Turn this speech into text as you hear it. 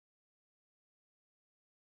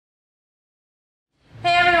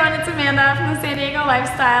it's Amanda from the San Diego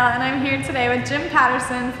Lifestyle, and I'm here today with Jim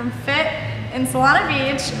Patterson from Fit in Solana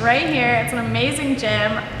Beach, right here. It's an amazing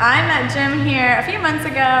gym. I met Jim here a few months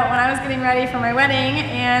ago when I was getting ready for my wedding,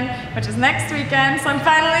 which is next weekend, so I'm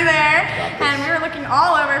finally there. And we were looking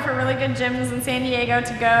all over for really good gyms in San Diego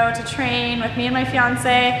to go to train with me and my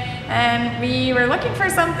fiance, and we were looking for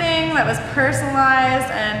something that was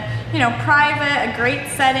personalized and private, a great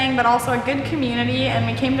setting, but also a good community, and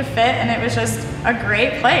we came to Fit, and it was just a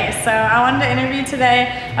great place. So I wanted to interview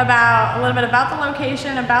today about a little bit about the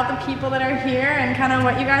location, about the people that are here, and kind of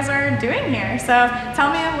what you guys are doing here. So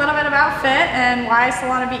tell me a little bit about Fit and why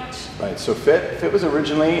Solana Beach. Right, so Fit was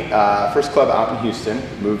originally first club out in Houston,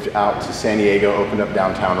 moved out to San Diego, opened up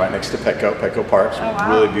downtown right next to Petco Park, so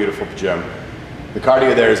really beautiful gym. The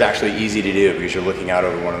cardio there is actually easy to do because you're looking out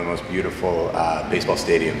over one of the most beautiful baseball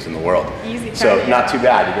stadiums in the world. Easy cardio. So not too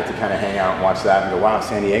bad. You get to kind of hang out and watch that and go, wow,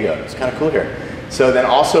 San Diego, it's kind of cool here. So then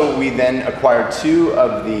also we then acquired two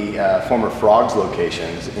of the former Frogs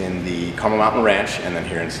locations in the Carmel Mountain Ranch and then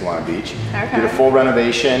here in Solana Beach. Okay. Did a full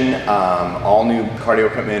renovation, all new cardio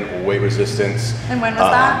equipment, weight resistance. And when was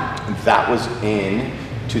that? That was in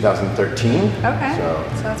 2013. Okay,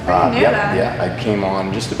 so that's pretty new then. Yeah, I came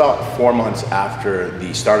on just about 4 months after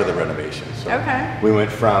the start of the renovation. So we went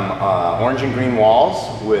from orange and green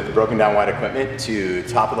walls with broken down white equipment to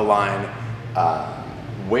top of the line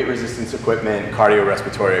weight resistance equipment, cardio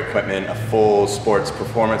respiratory equipment, a full sports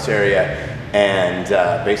performance area, and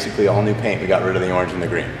basically all new paint. We got rid of the orange and the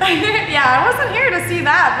green. Yeah, I wasn't here to see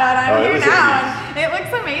that, but I'm here now. And it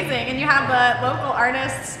looks amazing. And you have the local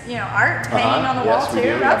artists, art painting on the wall too. Yes, we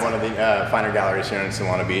do. We have one of the finer galleries here in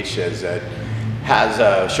Solana Beach has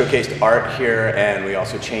showcased art here, and we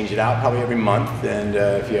also change it out probably every month. And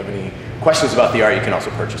if you have any questions about the art, you can also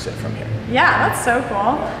purchase it from here. Yeah, that's so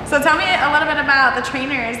cool. So tell me a little bit about the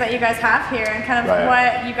trainers that you guys have here and kind of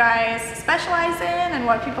what you guys specialize in and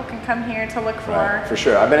what people can come here to look for. Right, for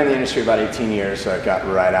sure. I've been in the industry about 18 years, so I got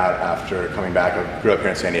right out after coming back. I grew up here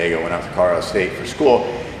in San Diego, went out to Colorado State for school,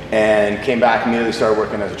 and came back, immediately started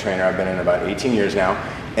working as a trainer. I've been in about 18 years now,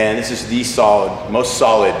 and this is the most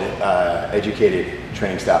solid, educated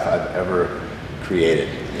training staff I've ever created.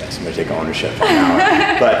 Yes, I'm going to take ownership on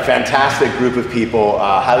that one. But fantastic group of people,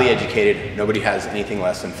 highly educated. Nobody has anything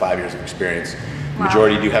less than 5 years of experience. The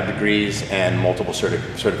majority do have degrees and multiple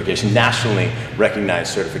certifications. Nationally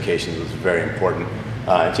recognized certifications is very important.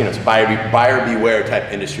 It's a buyer beware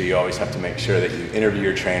type industry. You always have to make sure that you interview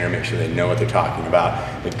your trainer, make sure they know what they're talking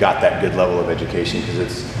about. They've got that good level of education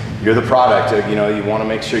because you're the product. You want to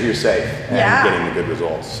make sure you're safe and getting the good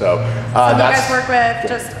results. So you guys work with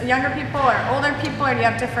just younger people or older people, or do you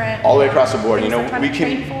have different? All the way across the board. We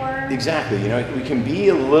Exactly. We can be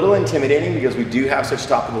a little intimidating because we do have such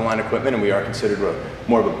top of the line equipment, and we are considered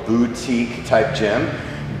more of a boutique type gym.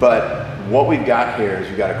 But what we've got here is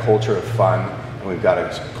we've got a culture of fun, and we've got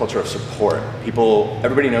a culture of support.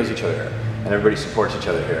 Everybody knows each other here, and everybody supports each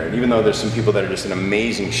other here. And even though there's some people that are just in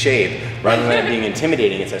amazing shape, rather than it being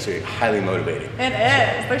intimidating, it's actually highly motivating. It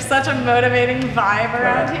is. There's such a motivating vibe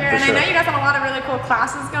around here. And I know you guys have a lot of really cool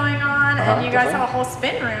classes going on, and you guys have a whole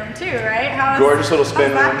spin room too, right? Gorgeous little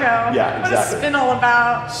spin room. How does that go? Yeah, exactly. What is spin all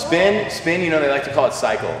about? Spin, they like to call it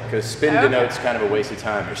cycle, because spin denotes kind of a waste of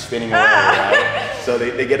time. You're spinning away, right? So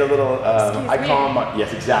they get a little, I call them,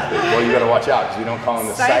 yes, exactly. Well, you gotta watch out, because we don't call them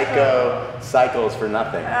the cycles for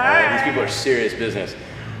nothing. These people are serious business.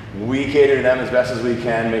 We cater to them as best as we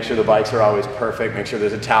can, make sure the bikes are always perfect, make sure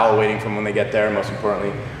there's a towel waiting for them when they get there. Most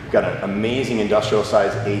importantly, we've got an amazing industrial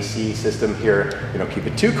size AC system here. We don't keep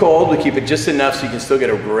it too cold, we keep it just enough so you can still get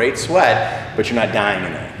a great sweat, but you're not dying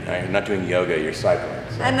in it. You're not doing yoga, you're cycling.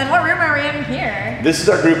 So. And then what room are we in here? This is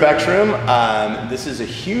our Group X room. This is a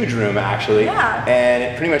huge room actually, and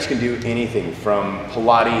it pretty much can do anything from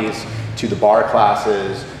Pilates to the bar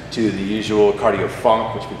classes to the usual cardio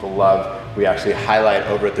funk, which people love. We actually highlight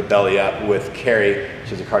over at the Belly Up with Carrie. She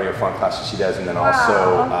has a cardio funk class that she does, and then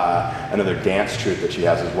also another dance troupe that she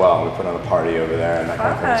has as well. We put on a party over there and that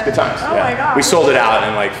kind of thing. It's good times. My God. We sold it out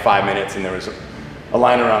in like 5 minutes, and there was a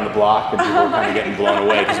line around the block, and people were kind of getting blown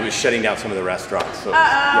away because it was shutting down some of the restaurants. So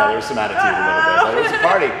there was some attitude a little bit. But it was a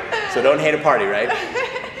party, so don't hate a party, right?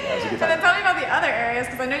 And then tell me about the other areas,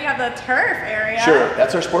 because I know you have the turf area. Sure,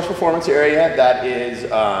 that's our sports performance area. That is,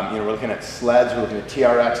 we're looking at sleds, we're looking at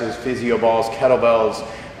TRXs, physio balls, kettlebells.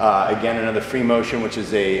 Again, another free motion, which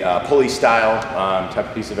is a pulley style type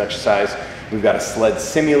of piece of exercise. We've got a sled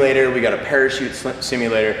simulator, we got a parachute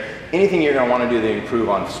simulator. Anything you're going to want to do to improve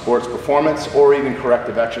on sports performance or even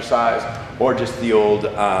corrective exercise or just the old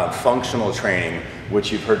functional training.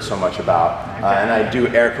 which you've heard so much about. And I do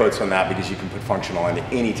air quotes on that because you can put functional into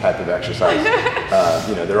any type of exercise.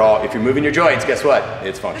 You know, they're all, if you're moving your joints, guess what?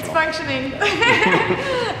 It's functional. It's functioning.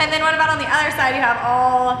 And then what about on the other side?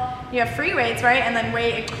 You have free weights, right? And then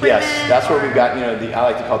weight equipment. Yes, that's where we've got, you know, I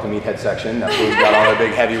like to call it the meathead section. That's where we've got all our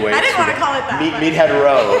big heavy weights. I didn't want to call it that. Meathead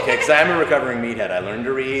row, okay? Because I'm a recovering meathead. I learned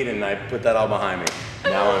to read and I put that all behind me.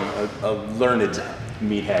 Now I'm a learned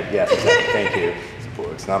meathead. Yes, exactly. Thank you.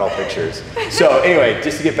 It's not all pictures. So anyway,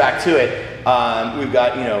 just to get back to it, we've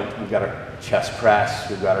got our chest press,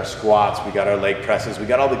 we've got our squats, we've got our leg presses, we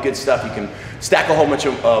got all the good stuff you can stack a whole bunch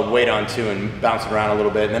of weight onto and bounce it around a little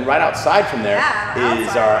bit. And then right outside from there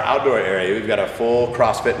is our outdoor area. We've got a full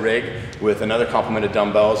CrossFit rig with another complement of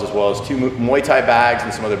dumbbells, as well as 2 Muay Thai bags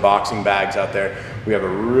and some other boxing bags out there. We have a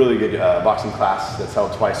really good boxing class that's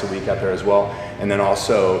held twice a week out there as well. And then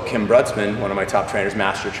also Kim Brutzman, one of my top trainers,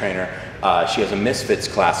 master trainer, she has a Misfits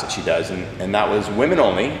class that she does, and that was women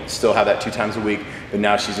only, still have that 2 times a week, but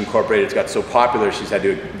now she's incorporated, it's got so popular, she's had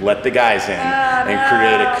to let the guys in and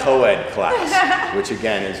create a co-ed class, which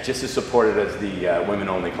again is just as supported as the women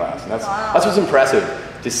only class. And that's what's impressive,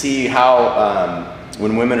 to see how,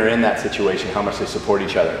 when women are in that situation, how much they support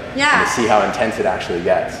each other, and to see how intense it actually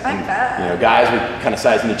gets. And, you know, guys were kind of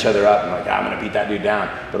sizing each other up and like, I'm going to beat that dude down.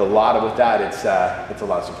 But a lot of with that, it's a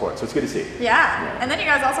lot of support. So it's good to see. Yeah. And then you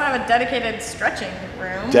guys also have a dedicated stretching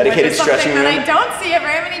room. Dedicated stretching room. And I don't see at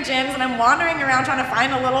very many gyms, and I'm wandering around trying to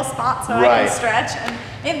find a little spot so I can stretch. And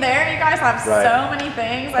in there, you guys have so many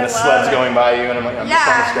things. And the sled's going by you, and I'm like, I'm just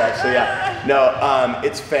on the stretch. So no,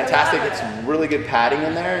 it's fantastic. It's really good padding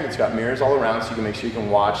in there, and it's got mirrors all around, so you can make sure you can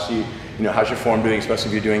watch, see, you know, how's your form doing, especially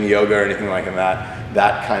if you're doing yoga or anything like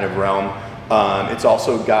that kind of realm. It's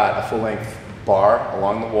also got a full-length bar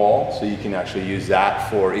along the wall, so you can actually use that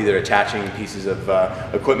for either attaching pieces of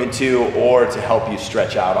equipment to, or to help you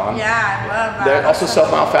stretch out on. Yeah, I love that. There's also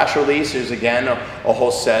self-myofascial release. There's again a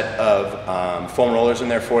whole set of foam rollers in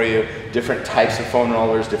there for you, different types of foam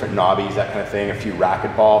rollers, different knobbies, that kind of thing, a few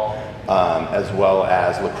racquetball, as well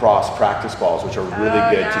as lacrosse practice balls, which are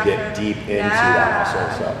really good to get deep into that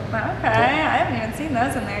muscle. So. Okay, I haven't even seen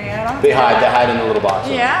those in there yet. They hide in the little box.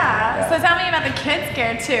 So tell me about the kids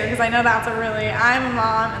gear too, because I know that's I'm a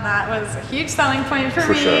mom, and that was a huge selling point for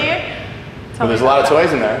me. Sure. Well, there's a lot of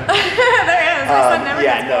toys in there. There is. My son never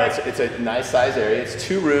gets it's a nice size area. It's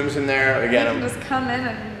 2 rooms in there. Again, you can just come in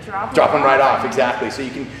and drop them right off. Exactly. So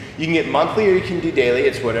you can get monthly or you can do daily.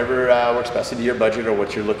 It's whatever works best into your budget or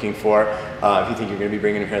what you're looking for. If you think you're going to be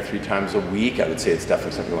bringing them here 3 times a week, I would say it's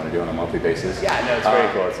definitely something you want to do on a monthly basis. Yeah, no, it's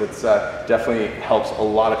very cool. It's definitely helps a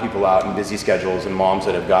lot of people out in busy schedules and moms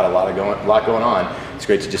that have got a lot going on. It's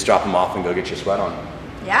great to just drop them off and go get your sweat on.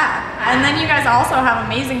 Yeah, and then you guys also have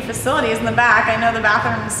amazing facilities in the back. I know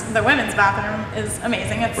the women's bathroom is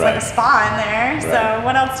amazing. It's like a spa in there. So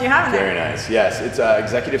what else do you have in there? Very nice. Yes, it's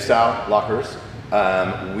executive style lockers.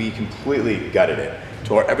 We completely gutted it,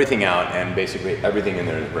 tore everything out, and basically everything in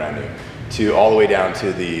there is brand new, all the way down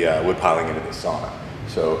to the wood piling into the sauna.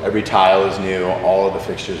 So every tile is new, all of the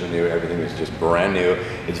fixtures are new, everything is just brand new.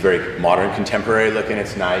 It's very modern, contemporary looking,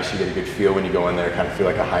 it's nice, you get a good feel when you go in there, kind of feel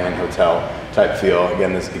like a high-end hotel type feel.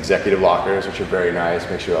 Again, there's executive lockers, which are very nice,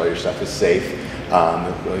 make sure all your stuff is safe,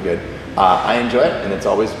 look really good. I enjoy it, and it's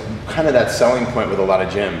always kind of that selling point with a lot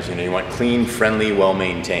of gyms. You know, you want clean, friendly,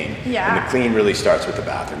 well-maintained. Yeah. And the clean really starts with the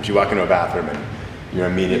bathrooms. You walk into a bathroom and you're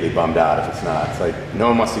immediately bummed out if it's not. It's like no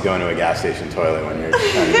one wants to go into a gas station toilet when you're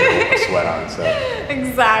trying to get a sweat on. So.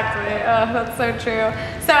 Exactly. Oh, that's so true.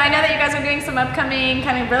 So I know that you guys are doing some upcoming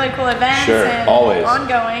kind of really cool events. Sure, and always.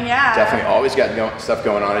 Ongoing, yeah. Definitely always got stuff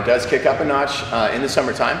going on. It does kick up a notch in the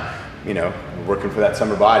summertime. You know, working for that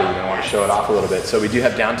summer body, you're gonna want to show it off a little bit. So we do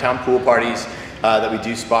have downtown pool parties that we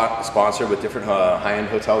do sponsor with different high-end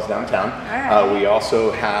hotels downtown. We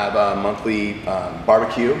also have a monthly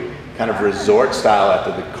barbecue, kind of resort style at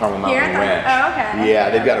the Carmel Mountain Ranch. Oh, okay. Yeah,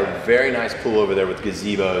 they've got a very nice pool over there with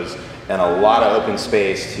gazebos and a lot of open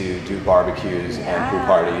space to do barbecues and pool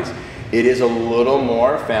parties. It is a little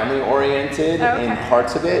more family oriented in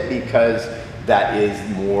parts of it because that is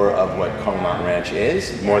more of what Carmel Mountain Ranch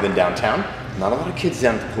is, more than downtown. Not a lot of kids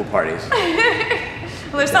down at the pool parties.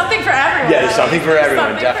 Well, there's something for everyone. Yeah, there's something for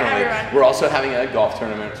everyone, definitely. We're also having a golf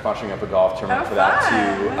tournament, sponsoring up a golf tournament for that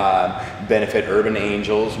to benefit Urban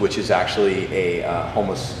Angels, which is actually a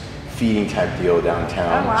homeless feeding type deal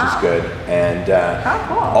downtown, which is good. And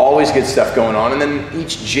always good stuff going on. And then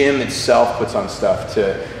each gym itself puts on stuff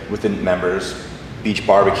with the members. Beach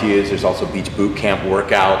barbecues, there's also beach boot camp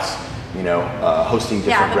workouts. hosting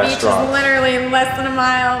different restaurants. Yeah, the beach is literally less than a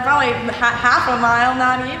mile, probably half a mile,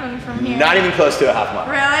 not even from here. Not even close to a half mile.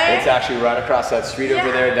 Really? It's actually right across that street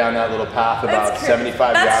over there, down that little path, about 75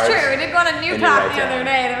 yards. That's true. We did go on a new path the other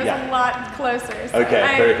day. That was a lot closer. So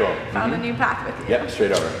okay, very cool. Found a new path with you. Yep,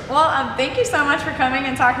 straight over. Well, thank you so much for coming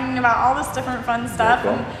and talking about all this different fun stuff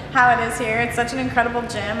and how it is here. It's such an incredible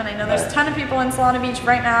gym, and I know there's a ton of people in Solana Beach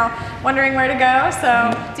right now wondering where to go.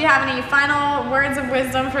 So do you have any final words of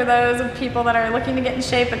wisdom for those of people that are looking to get in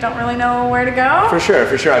shape but don't really know where to go? For sure.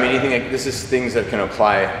 I mean, this is things that can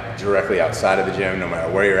apply directly outside of the gym, no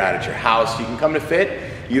matter where you're at your house. You can come to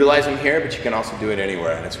Fit, utilize them here, but you can also do it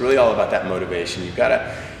anywhere. And it's really all about that motivation.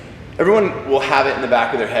 Everyone will have it in the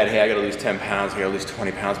back of their head, hey, I gotta lose 10 pounds, I gotta lose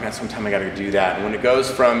 20 pounds, man, sometime I gotta do that. And when it goes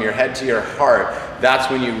from your head to your heart, that's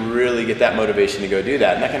when you really get that motivation to go do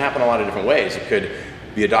that. And that can happen a lot of different ways. It could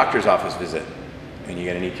be a doctor's office visit, and you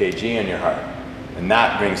get an EKG on your heart. And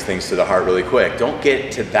that brings things to the heart really quick. Don't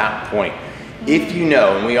get to that point. If you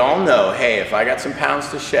know, and we all know, hey, if I got some pounds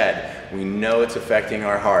to shed, we know it's affecting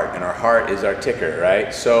our heart, and our heart is our ticker,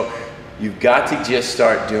 right? So you've got to just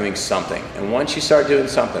start doing something. And once you start doing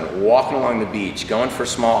something, walking along the beach, going for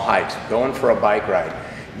small hikes, going for a bike ride,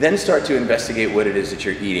 then start to investigate what it is that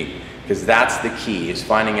you're eating. Because that's the key, is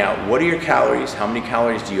finding out what are your calories, how many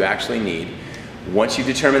calories do you actually need. Once you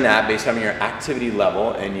determine that based on your activity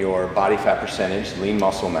level and your body fat percentage, lean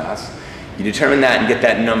muscle mass, you determine that and get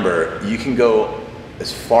that number, you can go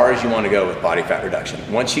as far as you want to go with body fat reduction.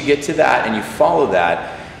 Once you get to that and you follow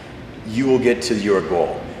that, you will get to your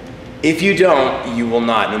goal. If you don't, you will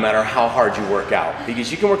not, no matter how hard you work out. Because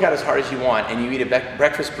you can work out as hard as you want and you eat a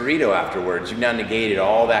breakfast burrito afterwards, you've now negated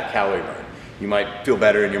all that calorie burn. You might feel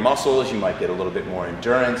better in your muscles, you might get a little bit more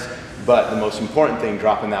endurance, but the most important thing,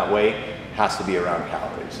 dropping that weight, has to be around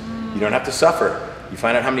calories. You don't have to suffer. You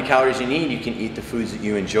find out how many calories you need, you can eat the foods that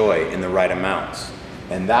you enjoy in the right amounts.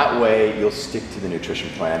 And that way you'll stick to the nutrition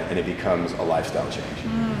plan and it becomes a lifestyle change.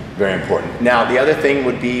 Very important. Now, the other thing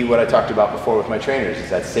would be what I talked about before with my trainers, is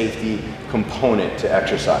that safety component to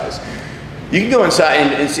exercise. You can go inside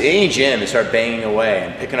any gym and start banging away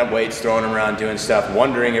and picking up weights, throwing them around, doing stuff,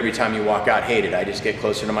 wondering every time you walk out, hey, did I just get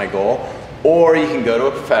closer to my goal? Or you can go to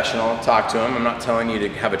a professional, talk to them. I'm not telling you to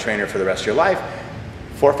have a trainer for the rest of your life.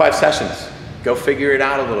 4 or 5 sessions. Go figure it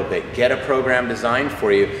out a little bit. Get a program designed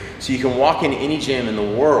for you so you can walk into any gym in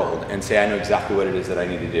the world and say, I know exactly what it is that I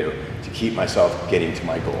need to do to keep myself getting to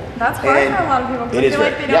my goal. That's hard for a lot of people, because I feel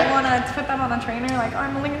like they don't want to put them on a trainer, like, oh,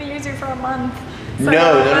 I'm only going to use you for a month. So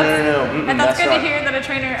no. And that's good to hear that a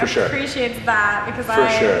trainer appreciates that, because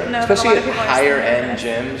I know especially that a lot of people at higher end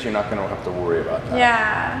gyms, you're not going to have to worry about that.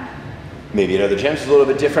 Yeah. Maybe at other gyms it's a little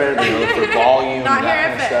bit different, look for volume, Not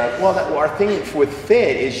that kind of stuff. Well, our thing with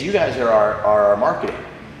Fit is you guys are our marketing.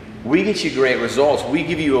 We get you great results. We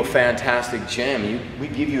give you a fantastic gym. We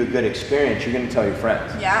give you a good experience. You're going to tell your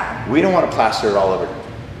friends. Yeah. We don't want to plaster it all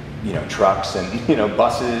over, trucks and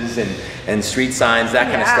buses and street signs, that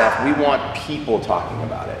kind of stuff. We want people talking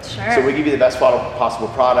about it. Sure. So we give you the best possible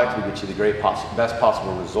product. We get you the best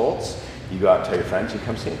possible results. You go out and tell your friends. You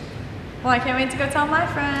come see. Well, I can't wait to go tell my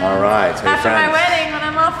friends. All right. After my wedding, when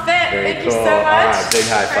I'm all fit. Thank you so much. All right, big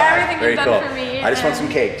high five. For everything you've done for me. I just want some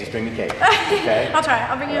cake. Just bring me cake. Okay? I'll try.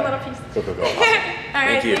 I'll bring you a little piece. Go. All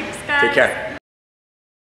right, Thank you. thanks, guys. Take care.